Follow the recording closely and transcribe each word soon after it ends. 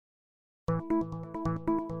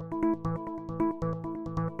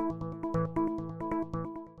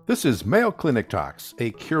This is Mayo Clinic Talks,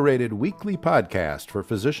 a curated weekly podcast for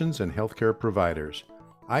physicians and healthcare providers.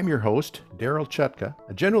 I'm your host, Daryl Chutka,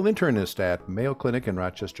 a general internist at Mayo Clinic in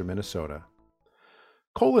Rochester, Minnesota.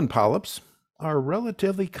 Colon polyps are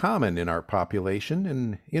relatively common in our population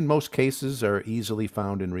and in most cases are easily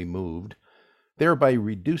found and removed, thereby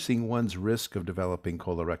reducing one's risk of developing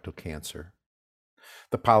colorectal cancer.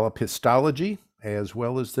 The polyp histology, as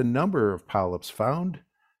well as the number of polyps found,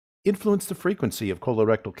 influence the frequency of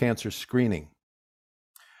colorectal cancer screening.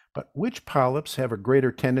 But which polyps have a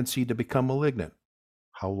greater tendency to become malignant?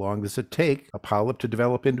 How long does it take a polyp to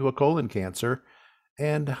develop into a colon cancer?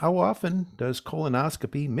 And how often does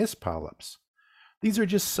colonoscopy miss polyps? These are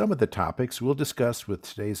just some of the topics we'll discuss with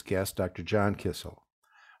today's guest, Dr. John Kissel,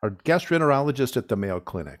 our gastroenterologist at the Mayo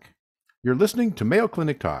Clinic. You're listening to Mayo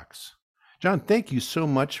Clinic Talks. John, thank you so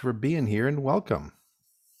much for being here and welcome.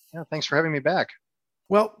 Yeah, thanks for having me back.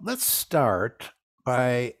 Well, let's start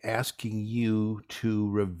by asking you to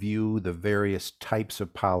review the various types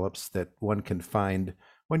of polyps that one can find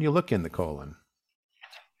when you look in the colon.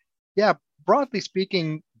 Yeah, broadly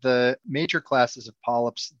speaking, the major classes of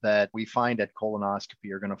polyps that we find at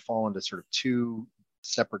colonoscopy are going to fall into sort of two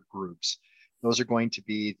separate groups. Those are going to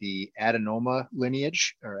be the adenoma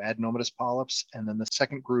lineage or adenomatous polyps, and then the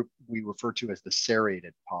second group we refer to as the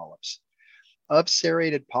serrated polyps. Of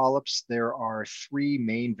serrated polyps, there are three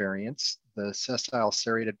main variants. The sessile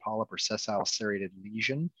serrated polyp or sessile serrated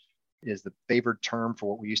lesion is the favored term for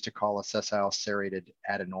what we used to call a sessile serrated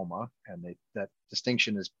adenoma. And that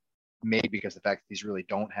distinction is made because of the fact that these really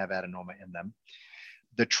don't have adenoma in them.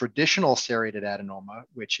 The traditional serrated adenoma,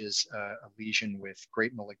 which is a lesion with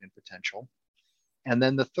great malignant potential. And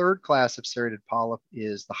then the third class of serrated polyp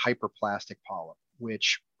is the hyperplastic polyp,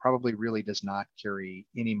 which probably really does not carry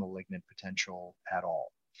any malignant potential at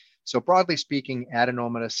all. So broadly speaking,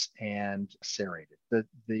 adenomatous and serrated.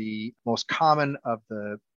 The most common of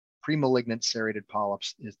the premalignant serrated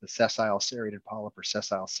polyps is the sessile serrated polyp or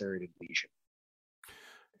sessile serrated lesion.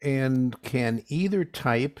 And can either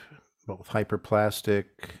type, both hyperplastic,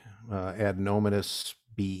 adenomatous,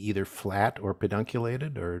 be either flat or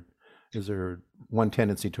pedunculated, or is there one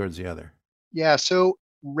tendency towards the other? Yeah, so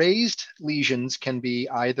raised lesions can be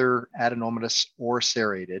either adenomatous or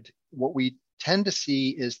serrated. What we tend to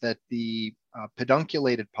see is that the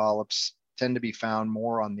pedunculated polyps tend to be found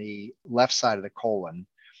more on the left side of the colon.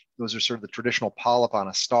 Those are sort of the traditional polyp on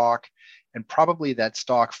a stalk, and probably that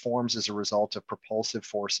stalk forms as a result of propulsive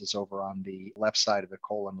forces over on the left side of the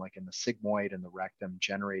colon, like in the sigmoid and the rectum,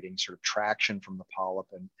 generating sort of traction from the polyp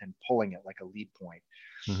and pulling it like a lead point.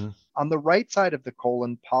 Mm-hmm. On the right side of the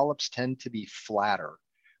colon, polyps tend to be flatter.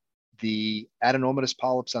 The adenomatous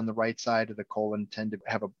polyps on the right side of the colon tend to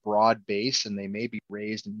have a broad base and they may be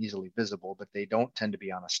raised and easily visible, but they don't tend to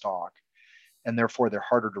be on a stalk. And therefore, they're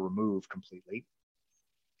harder to remove completely.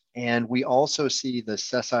 And we also see the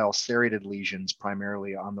sessile serrated lesions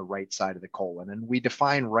primarily on the right side of the colon. And we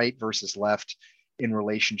define right versus left in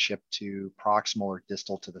relationship to proximal or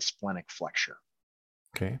distal to the splenic flexure.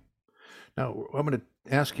 Okay. Now, I'm going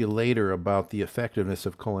to ask you later about the effectiveness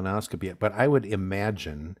of colonoscopy, but I would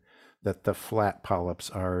imagine that the flat polyps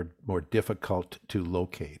are more difficult to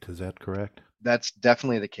locate. Is that correct? That's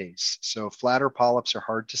definitely the case. So flatter polyps are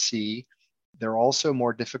hard to see. They're also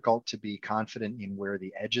more difficult to be confident in where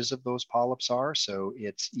the edges of those polyps are. So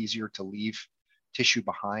it's easier to leave tissue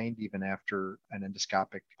behind even after an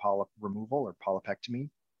endoscopic polyp removal or polypectomy.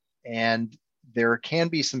 And there can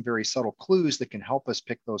be some very subtle clues that can help us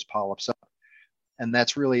pick those polyps up. And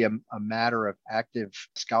that's really a matter of active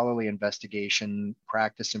scholarly investigation,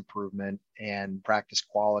 practice improvement, and practice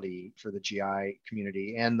quality for the GI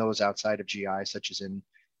community and those outside of GI, such as in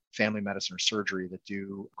family medicine or surgery that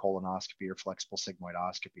do colonoscopy or flexible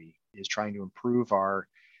sigmoidoscopy, is trying to improve our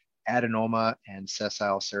adenoma and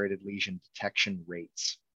sessile serrated lesion detection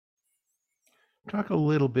rates. Talk a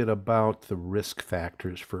little bit about the risk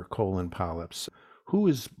factors for colon polyps. Who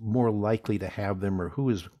is more likely to have them, or who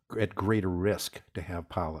is at greater risk to have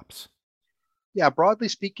polyps? Yeah, broadly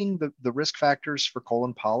speaking, the risk factors for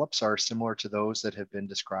colon polyps are similar to those that have been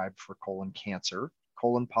described for colon cancer.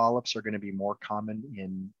 Colon polyps are going to be more common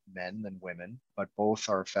in men than women, but both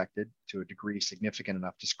are affected to a degree significant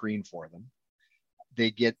enough to screen for them. They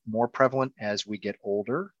get more prevalent as we get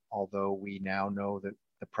older, although we now know that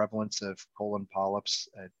the prevalence of colon polyps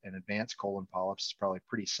and advanced colon polyps is probably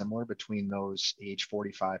pretty similar between those age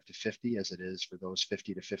 45 to 50 as it is for those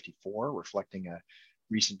 50 to 54, reflecting a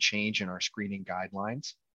recent change in our screening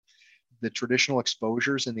guidelines. The traditional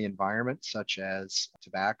exposures in the environment, such as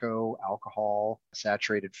tobacco, alcohol,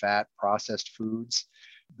 saturated fat, processed foods,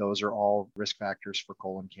 those are all risk factors for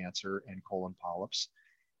colon cancer and colon polyps.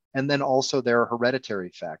 And then also there are hereditary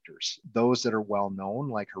factors, those that are well known,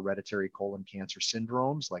 like hereditary colon cancer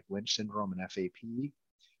syndromes, like Lynch syndrome and FAP.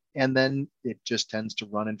 And then it just tends to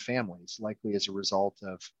run in families, likely as a result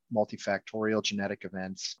of multifactorial genetic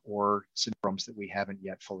events or syndromes that we haven't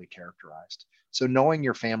yet fully characterized. So knowing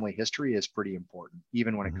your family history is pretty important,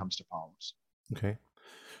 even when it Mhm. comes to polyps. Okay.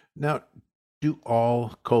 Now, do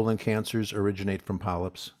all colon cancers originate from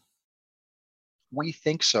polyps? We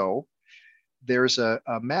think so. There's a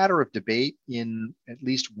matter of debate in at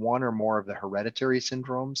least one or more of the hereditary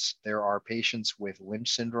syndromes. There are patients with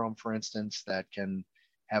Lynch syndrome, for instance, that can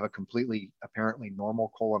have a completely apparently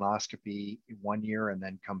normal colonoscopy 1 year and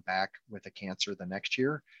then come back with a cancer the next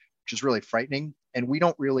year, which is really frightening. And we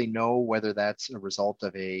don't really know whether that's a result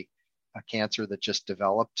of a cancer that just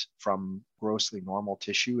developed from grossly normal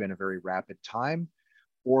tissue in a very rapid time,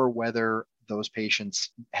 or whether those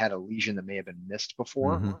patients had a lesion that may have been missed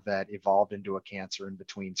before Hmm. that evolved into a cancer in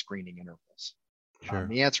between screening intervals. Sure.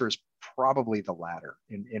 The answer is probably the latter,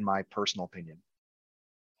 in my personal opinion.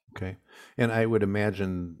 Okay. And I would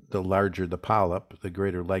imagine the larger the polyp, the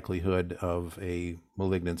greater likelihood of a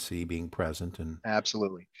malignancy being present. And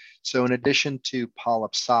Absolutely. So, in addition to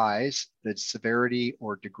polyp size, the severity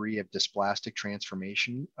or degree of dysplastic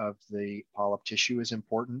transformation of the polyp tissue is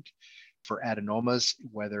important. For adenomas,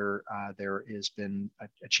 whether there has been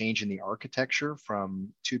a change in the architecture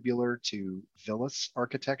from tubular to villus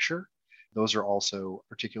architecture, those are also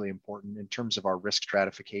particularly important in terms of our risk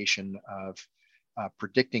stratification of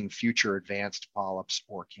predicting future advanced polyps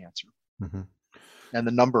or cancer. mhm, And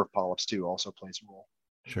the number of polyps, too, also plays a role.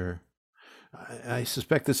 sure. I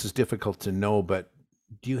suspect this is difficult to know, but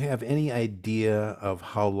do you have any idea of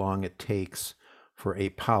how long it takes for a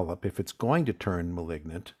polyp, if it's going to turn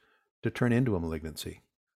malignant, to turn into a malignancy?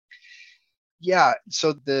 Yeah,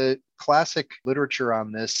 so the classic literature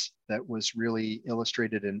on this that was really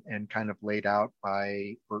illustrated and kind of laid out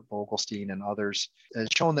by Bert Vogelstein and others has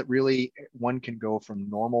shown that really one can go from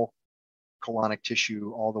normal colonic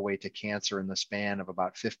tissue all the way to cancer in the span of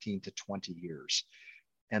about 15 to 20 years.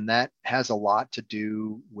 And that has a lot to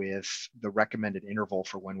do with the recommended interval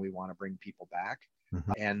for when we want to bring people back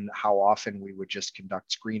Hmm. and how often we would just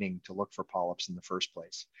conduct screening to look for polyps in the first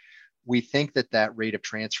place. We think that that rate of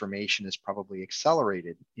transformation is probably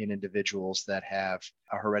accelerated in individuals that have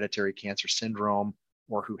a hereditary cancer syndrome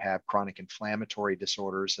or who have chronic inflammatory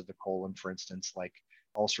disorders of the colon, for instance, like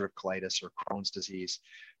ulcerative colitis or Crohn's disease,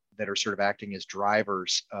 that are sort of acting as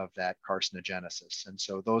drivers of that carcinogenesis. And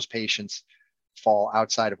so those patients fall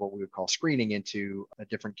outside of what we would call screening into a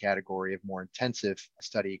different category of more intensive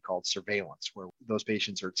study called surveillance, where those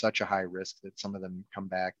patients are at such a high risk that some of them come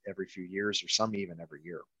back every few years or some even every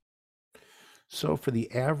year. So, for the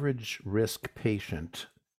average risk patient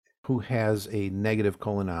who has a negative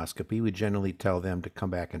colonoscopy, we generally tell them to come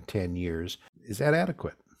back in 10 years. Is that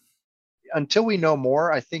adequate? Until we know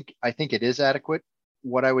more, I think it is adequate.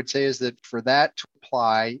 What I would say is that for that to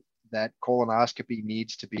apply, that colonoscopy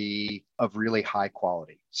needs to be of really high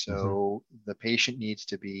quality. Hmm. So the patient needs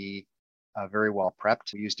to be very well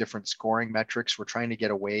prepped. We use different scoring metrics. We're trying to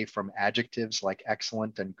get away from adjectives like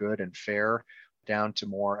excellent and good and fair down to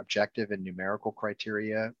more objective and numerical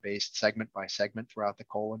criteria based segment by segment throughout the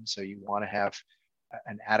colon. So you want to have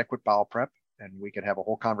an adequate bowel prep, and we could have a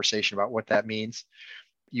whole conversation about what that means.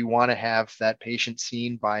 You want to have that patient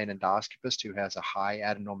seen by an endoscopist who has a high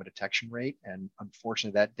adenoma detection rate. And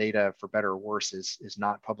unfortunately, that data, for better or worse, is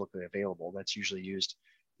not publicly available. That's usually used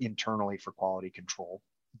internally for quality control.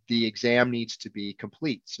 The exam needs to be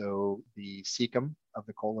complete. So the cecum of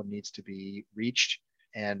the colon needs to be reached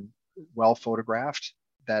and well photographed.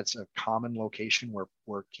 That's a common location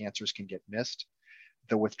where cancers can get missed.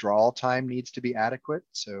 The withdrawal time needs to be adequate.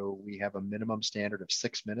 So we have a minimum standard of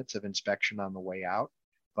 6 minutes of inspection on the way out,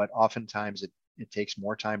 but oftentimes it takes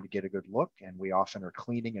more time to get a good look. And we often are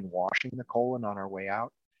cleaning and washing the colon on our way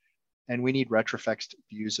out. And we need retroflexed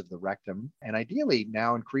views of the rectum. And ideally,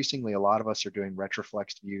 now increasingly, a lot of us are doing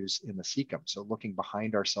retroflexed views in the cecum. So looking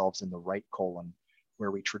behind ourselves in the right colon,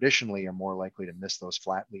 where we traditionally are more likely to miss those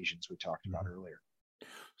flat lesions we talked about Hmm. earlier.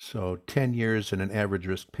 So 10 years in an average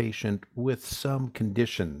risk patient with some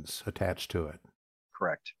conditions attached to it.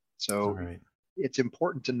 Correct. All So right. it's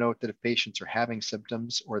important to note that if patients are having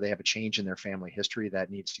symptoms or they have a change in their family history, that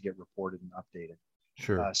needs to get reported and updated.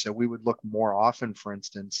 Sure. So we would look more often, for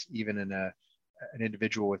instance, even in an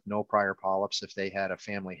individual with no prior polyps, if they had a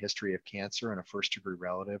family history of cancer in a first degree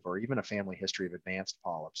relative, or even a family history of advanced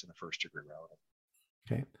polyps in a first degree relative.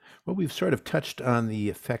 Okay. Well, we've sort of touched on the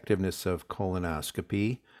effectiveness of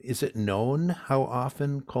colonoscopy. Is it known how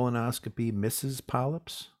often colonoscopy misses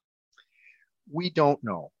polyps? We don't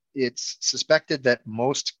know. It's suspected that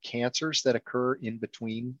most cancers that occur in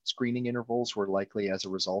between screening intervals were likely as a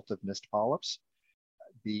result of missed polyps.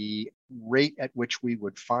 The rate at which we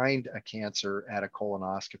would find a cancer at a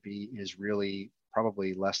colonoscopy is really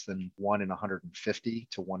probably less than 1 in 150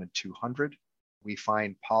 to 1 in 200. We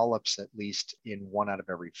find polyps at least in 1 out of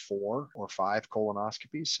every 4 or 5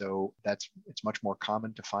 colonoscopies. So it's much more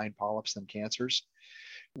common to find polyps than cancers.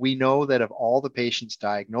 We know that of all the patients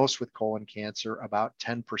diagnosed with colon cancer, about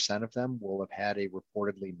 10% of them will have had a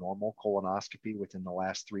reportedly normal colonoscopy within the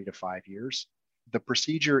last 3 to 5 years. The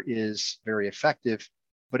procedure is very effective,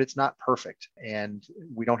 but it's not perfect. And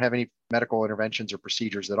we don't have any medical interventions or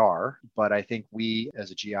procedures that are, but I think we as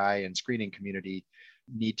a GI and screening community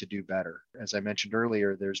need to do better. As I mentioned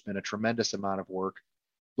earlier, there's been a tremendous amount of work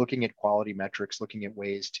looking at quality metrics, looking at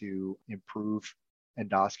ways to improve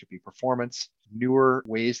endoscopy performance. Newer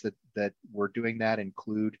ways that we're doing that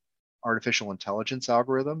include artificial intelligence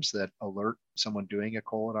algorithms that alert someone doing a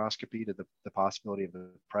colonoscopy to the possibility of the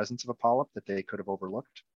presence of a polyp that they could have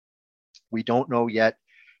overlooked. We don't know yet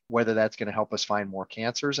whether that's going to help us find more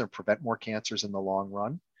cancers and prevent more cancers in the long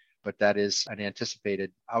run, but that is an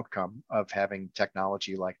anticipated outcome of having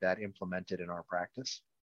technology like that implemented in our practice.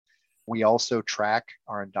 We also track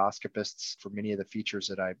our endoscopists for many of the features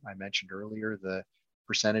that I mentioned earlier. The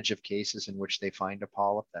percentage of cases in which they find a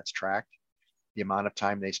polyp, that's tracked. The amount of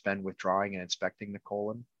time they spend withdrawing and inspecting the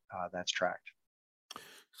colon, that's tracked.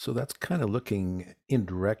 So that's kind of looking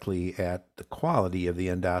indirectly at the quality of the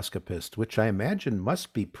endoscopist, which I imagine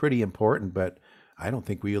must be pretty important, but I don't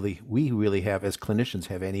think we really have, as clinicians,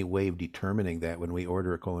 have any way of determining that when we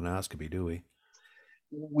order a colonoscopy, do we?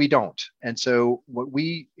 We don't. And so what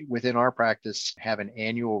we within our practice have an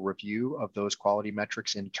annual review of those quality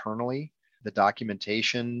metrics internally. The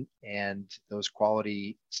documentation and those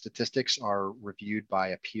quality statistics are reviewed by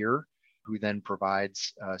a peer who then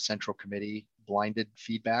provides a central committee blinded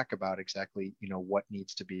feedback about exactly what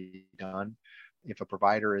needs to be done. If a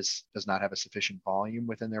provider does not have a sufficient volume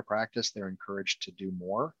within their practice, they're encouraged to do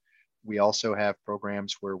more. We also have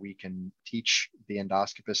programs where we can teach the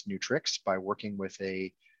endoscopist new tricks by working with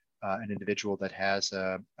an individual that has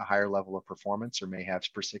a higher level of performance or may have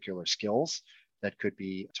particular skills that could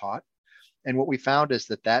be taught. And what we found is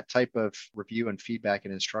that type of review and feedback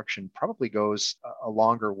and instruction probably goes a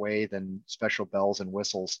longer way than special bells and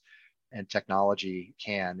whistles and technology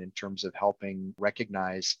can in terms of helping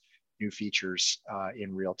recognize new features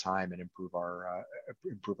in real time and improve our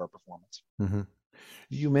performance. Mm-hmm.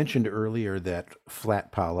 You mentioned earlier that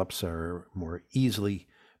flat polyps are more easily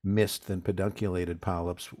missed than pedunculated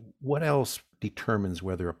polyps. What else determines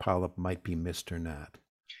whether a polyp might be missed or not?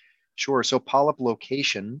 Sure. So polyp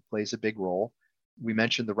location plays a big role. We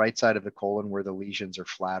mentioned the right side of the colon where the lesions are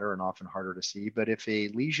flatter and often harder to see. But if a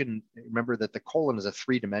lesion, remember that the colon is a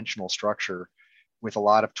three-dimensional structure with a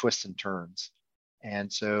lot of twists and turns.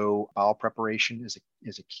 And so bowel preparation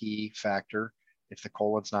is a key factor. If the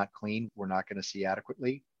colon's not clean, we're not going to see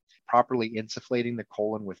adequately. Properly insufflating the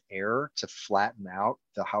colon with air to flatten out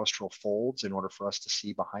the haustral folds in order for us to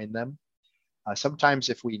see behind them. Sometimes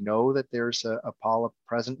if we know that there's a polyp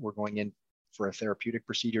present, we're going in for a therapeutic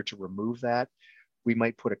procedure to remove that. We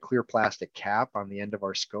might put a clear plastic cap on the end of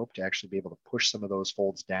our scope to actually be able to push some of those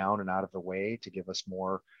folds down and out of the way to give us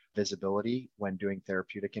more visibility when doing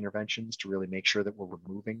therapeutic interventions to really make sure that we're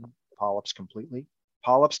removing polyps completely.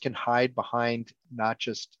 Polyps can hide behind not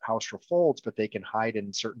just haustral folds, but they can hide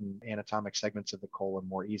in certain anatomic segments of the colon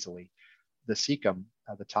more easily. The cecum,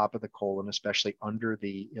 the top of the colon, especially under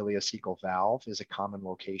the ileocecal valve, is a common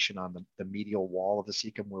location on the medial wall of the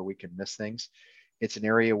cecum where we can miss things. It's an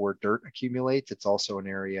area where dirt accumulates. It's also an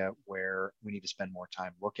area where we need to spend more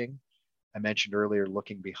time looking. I mentioned earlier,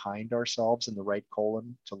 looking behind ourselves in the right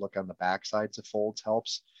colon to look on the back sides of folds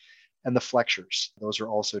helps. And the flexures, those are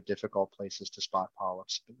also difficult places to spot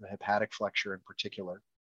polyps, the hepatic flexure in particular.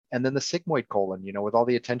 And then the sigmoid colon, with all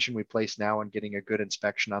the attention we place now on getting a good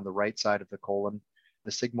inspection on the right side of the colon,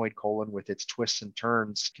 the sigmoid colon with its twists and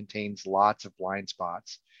turns contains lots of blind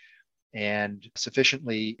spots. And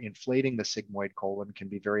sufficiently inflating the sigmoid colon can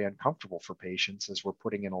be very uncomfortable for patients as we're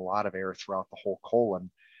putting in a lot of air throughout the whole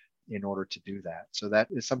colon in order to do that. So that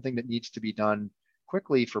is something that needs to be done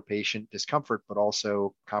quickly for patient discomfort, but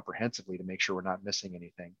also comprehensively to make sure we're not missing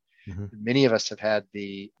anything. Mm-hmm. Many of us have had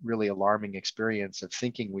the really alarming experience of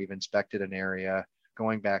thinking we've inspected an area,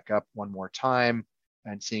 going back up one more time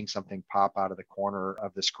and seeing something pop out of the corner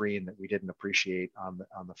of the screen that we didn't appreciate on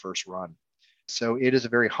the first run. So it is a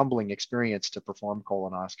very humbling experience to perform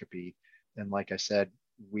colonoscopy. And like I said,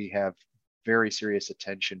 we have very serious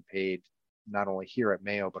attention paid not only here at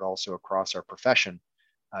Mayo, but also across our profession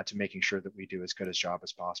to making sure that we do as good a job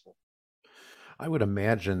as possible. I would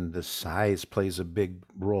imagine the size plays a big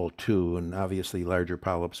role too, and obviously larger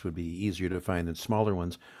polyps would be easier to find than smaller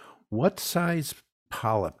ones. What size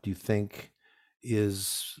polyp do you think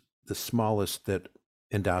is the smallest that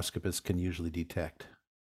endoscopists can usually detect?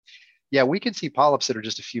 Yeah, we can see polyps that are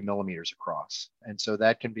just a few millimeters across. And so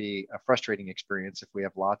that can be a frustrating experience if we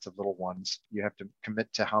have lots of little ones. You have to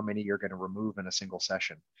commit to how many you're going to remove in a single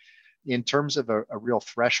session. In terms of a real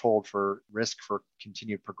threshold for risk for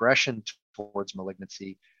continued progression towards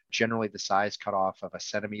malignancy, generally the size cutoff of a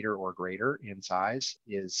centimeter or greater in size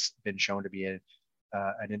is been shown to be an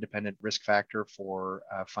independent risk factor for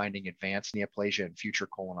finding advanced neoplasia in future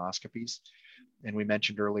colonoscopies. And we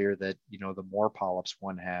mentioned earlier that the more polyps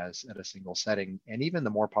one has at a single setting, and even the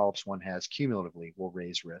more polyps one has cumulatively, will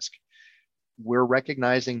raise risk. We're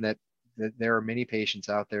recognizing that there are many patients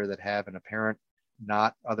out there that have an apparent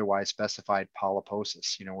not otherwise specified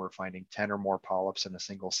polyposis. We're finding 10 or more polyps in a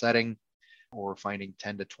single setting, or we're finding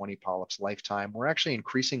 10 to 20 polyps lifetime. We're actually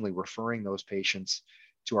increasingly referring those patients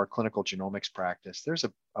to our clinical genomics practice. There's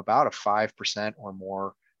about a 5% or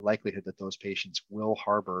more likelihood that those patients will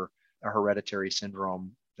harbor a hereditary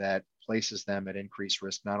syndrome that places them at increased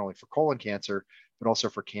risk, not only for colon cancer, but also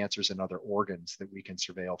for cancers in other organs that we can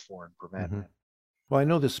surveil for and prevent. Mhm. Well, I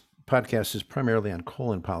know this podcast is primarily on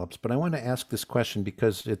colon polyps, but I want to ask this question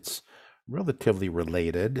because it's relatively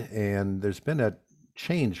related, and there's been a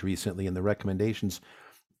change recently in the recommendations,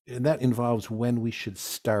 and that involves when we should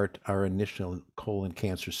start our initial colon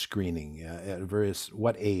cancer screening.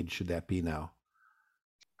 What age should that be now?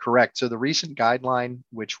 Correct. So the recent guideline,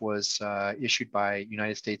 which was issued by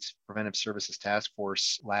United States Preventive Services Task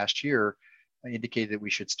Force last year, indicated that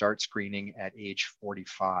we should start screening at age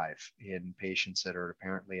 45 in patients that are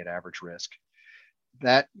apparently at average risk.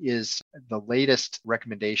 That is the latest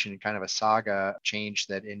recommendation in kind of a saga change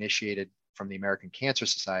that initiated from the American Cancer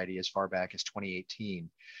Society as far back as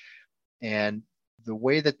 2018. And the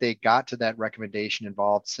way that they got to that recommendation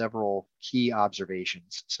involved several key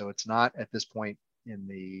observations. So it's not at this point in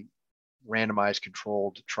the randomized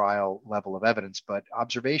controlled trial level of evidence, but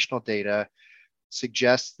observational data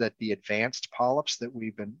suggests that the advanced polyps that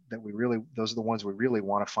those are the ones we really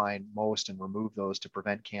want to find most and remove those to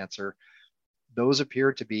prevent cancer. Those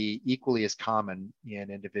appear to be equally as common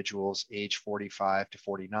in individuals age 45 to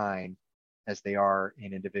 49 as they are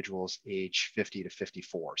in individuals age 50 to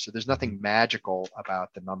 54. So there's nothing magical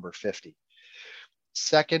about the number 50.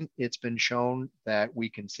 Second, it's been shown that we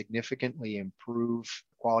can significantly improve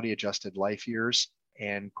quality adjusted life years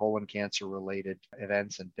and colon cancer related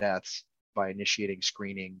events and deaths by initiating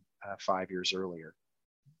screening 5 years earlier.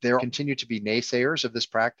 There continue to be naysayers of this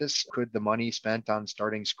practice. Could the money spent on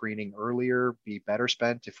starting screening earlier be better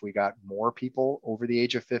spent if we got more people over the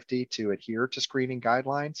age of 50 to adhere to screening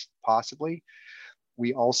guidelines? Possibly.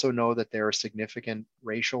 We also know that there are significant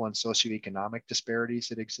racial and socioeconomic disparities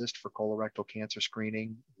that exist for colorectal cancer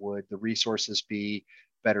screening. Would the resources be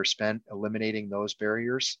better spent eliminating those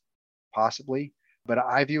barriers? Possibly. But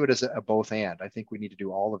I view it as a both and. I think we need to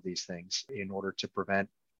do all of these things in order to prevent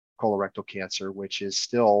colorectal cancer, which is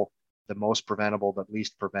still the most preventable but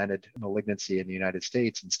least prevented malignancy in the United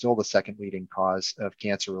States, and still the second leading cause of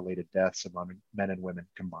cancer-related deaths among men and women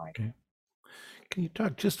combined. Okay. Can you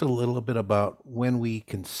talk just a little bit about when we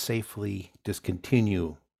can safely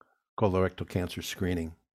discontinue colorectal cancer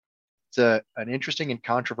screening? It's an interesting and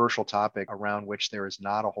controversial topic around which there is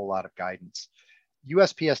not a whole lot of guidance.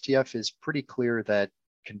 USPSTF is pretty clear that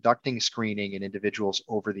conducting screening in individuals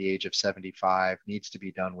over the age of 75 needs to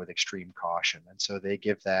be done with extreme caution. And so they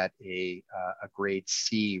give that a grade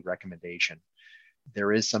C recommendation.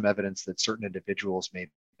 There is some evidence that certain individuals may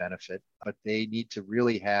benefit, but they need to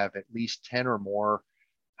really have at least 10 or more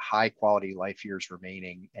high quality life years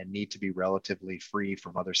remaining and need to be relatively free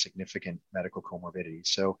from other significant medical comorbidities.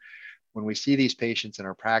 So when we see these patients in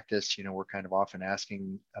our practice, we're kind of often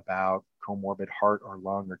asking about comorbid heart or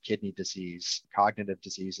lung or kidney disease, cognitive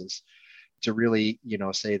diseases, to really,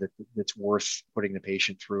 say that it's worth putting the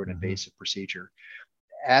patient through an invasive procedure.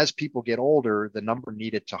 As people get older, the number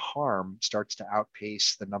needed to harm starts to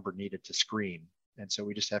outpace the number needed to screen. And so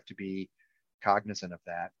we just have to be cognizant of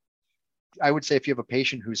that. I would say if you have a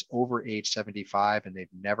patient who's over age 75 and they've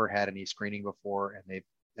never had any screening before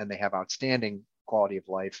and they have outstanding quality of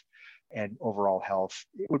life and overall health,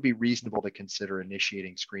 it would be reasonable to consider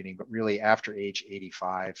initiating screening. But really, after age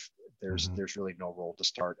 85, there's really no role to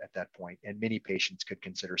start at that point. And many patients could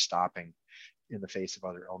consider stopping in the face of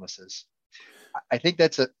other illnesses. I think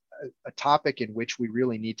that's a topic in which we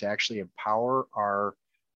really need to actually empower our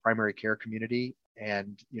primary care community.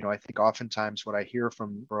 And, I think oftentimes what I hear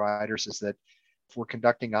from providers is that if we're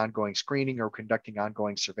conducting ongoing screening or conducting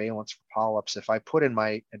ongoing surveillance for polyps, if I put in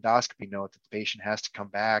my endoscopy note that the patient has to come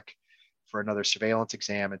back for another surveillance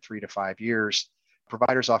exam in 3 to 5 years,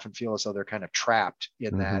 providers often feel as though they're kind of trapped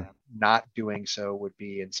in that not doing so would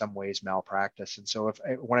be in some ways malpractice. And so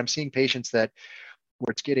when I'm seeing patients that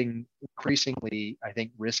where it's getting increasingly, I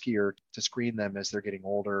think, riskier to screen them as they're getting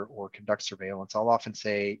older or conduct surveillance, I'll often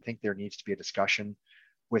say, I think there needs to be a discussion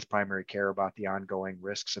with primary care about the ongoing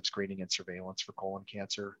risks of screening and surveillance for colon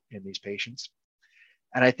cancer in these patients.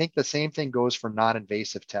 And I think the same thing goes for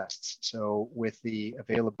non-invasive tests. So with the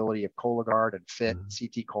availability of Cologuard and FIT,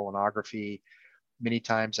 CT colonography, many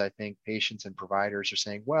times I think patients and providers are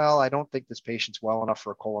saying, well, I don't think this patient's well enough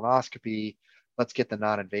for a colonoscopy. Let's get the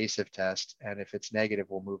non-invasive test. And if it's negative,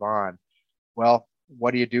 we'll move on. Well,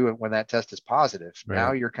 what do you do when that test is positive? Right.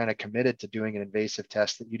 Now you're kind of committed to doing an invasive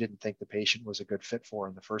test that you didn't think the patient was a good fit for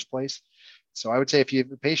in the first place. So I would say if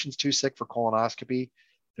the patient's too sick for colonoscopy,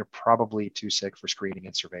 they're probably too sick for screening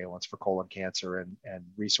and surveillance for colon cancer, and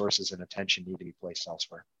resources and attention need to be placed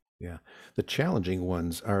elsewhere. Yeah. The challenging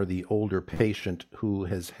ones are the older patient who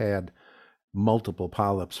has had multiple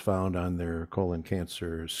polyps found on their colon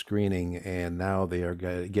cancer screening, and now they are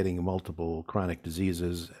getting multiple chronic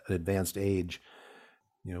diseases at advanced age.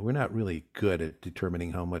 We're not really good at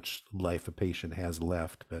determining how much life a patient has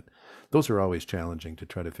left, but those are always challenging to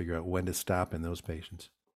try to figure out when to stop in those patients.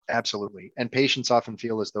 Absolutely. And patients often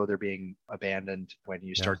feel as though they're being abandoned when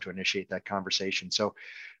you start to initiate that conversation. So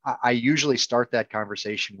I usually start that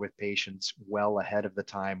conversation with patients well ahead of the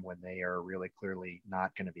time when they are really clearly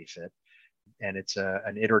not going to be fit. And it's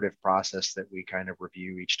an iterative process that we kind of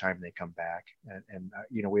review each time they come back. And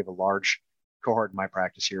we have a large cohort in my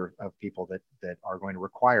practice here of people that are going to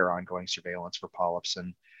require ongoing surveillance for polyps.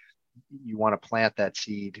 And you want to plant that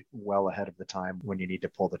seed well ahead of the time when you need to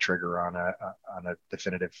pull the trigger on a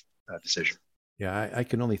definitive decision. Yeah, I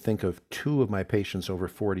can only think of 2 of my patients over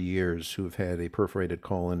 40 years who have had a perforated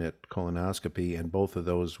colon at colonoscopy, and both of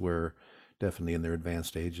those were definitely in their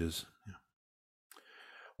advanced ages. Yeah.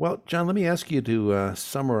 Well, John, let me ask you to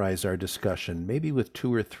summarize our discussion, maybe with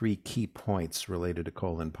 2 or 3 key points related to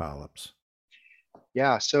colon polyps.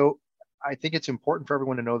 Yeah, so I think it's important for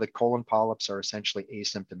everyone to know that colon polyps are essentially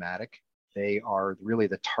asymptomatic. They are really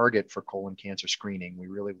the target for colon cancer screening. We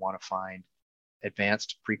really want to find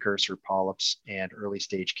advanced precursor polyps and early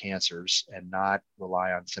stage cancers and not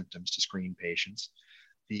rely on symptoms to screen patients.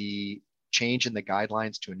 The change in the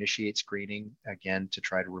guidelines to initiate screening, again, to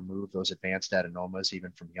try to remove those advanced adenomas,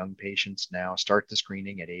 even from young patients, now start the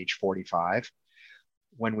screening at age 45.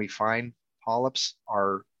 When we find polyps,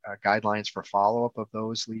 our guidelines for follow-up of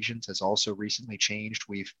those lesions has also recently changed.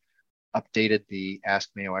 We've updated the Ask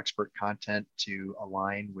Mayo Expert content to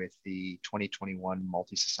align with the 2021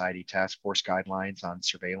 Multi-Society Task Force guidelines on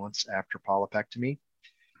surveillance after polypectomy.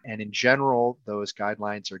 And in general, those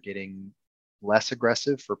guidelines are getting less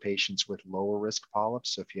aggressive for patients with lower risk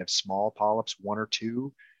polyps. So if you have small polyps, 1 or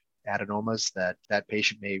 2 adenomas, that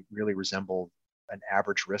patient may really resemble an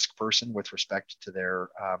average risk person with respect to their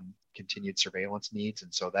continued surveillance needs.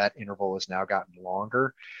 And so that interval has now gotten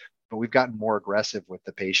longer, but we've gotten more aggressive with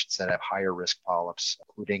the patients that have higher risk polyps,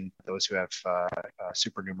 including those who have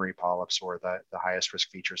supernumerary polyps or the highest risk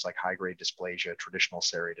features like high-grade dysplasia, traditional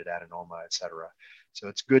serrated adenoma, et cetera. So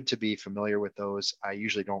it's good to be familiar with those. I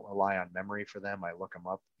usually don't rely on memory for them. I look them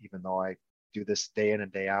up, even though I do this day in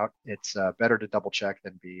and day out. It's better to double check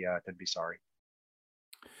than be sorry.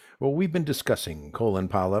 Well, we've been discussing colon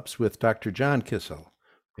polyps with Dr. John Kissel,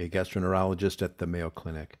 a gastroenterologist at the Mayo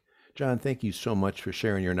Clinic. John, thank you so much for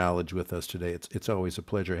sharing your knowledge with us today. It's always a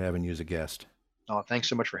pleasure having you as a guest. Oh, thanks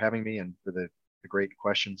so much for having me and for the great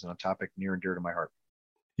questions on a topic near and dear to my heart.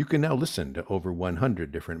 You can now listen to over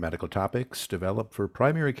 100 different medical topics developed for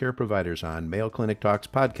primary care providers on Mayo Clinic Talks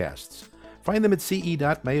podcasts. Find them at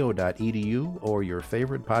ce.mayo.edu or your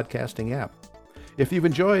favorite podcasting app. If you've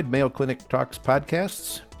enjoyed Mayo Clinic Talks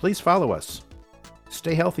podcasts, please follow us.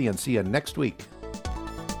 Stay healthy and see you next week.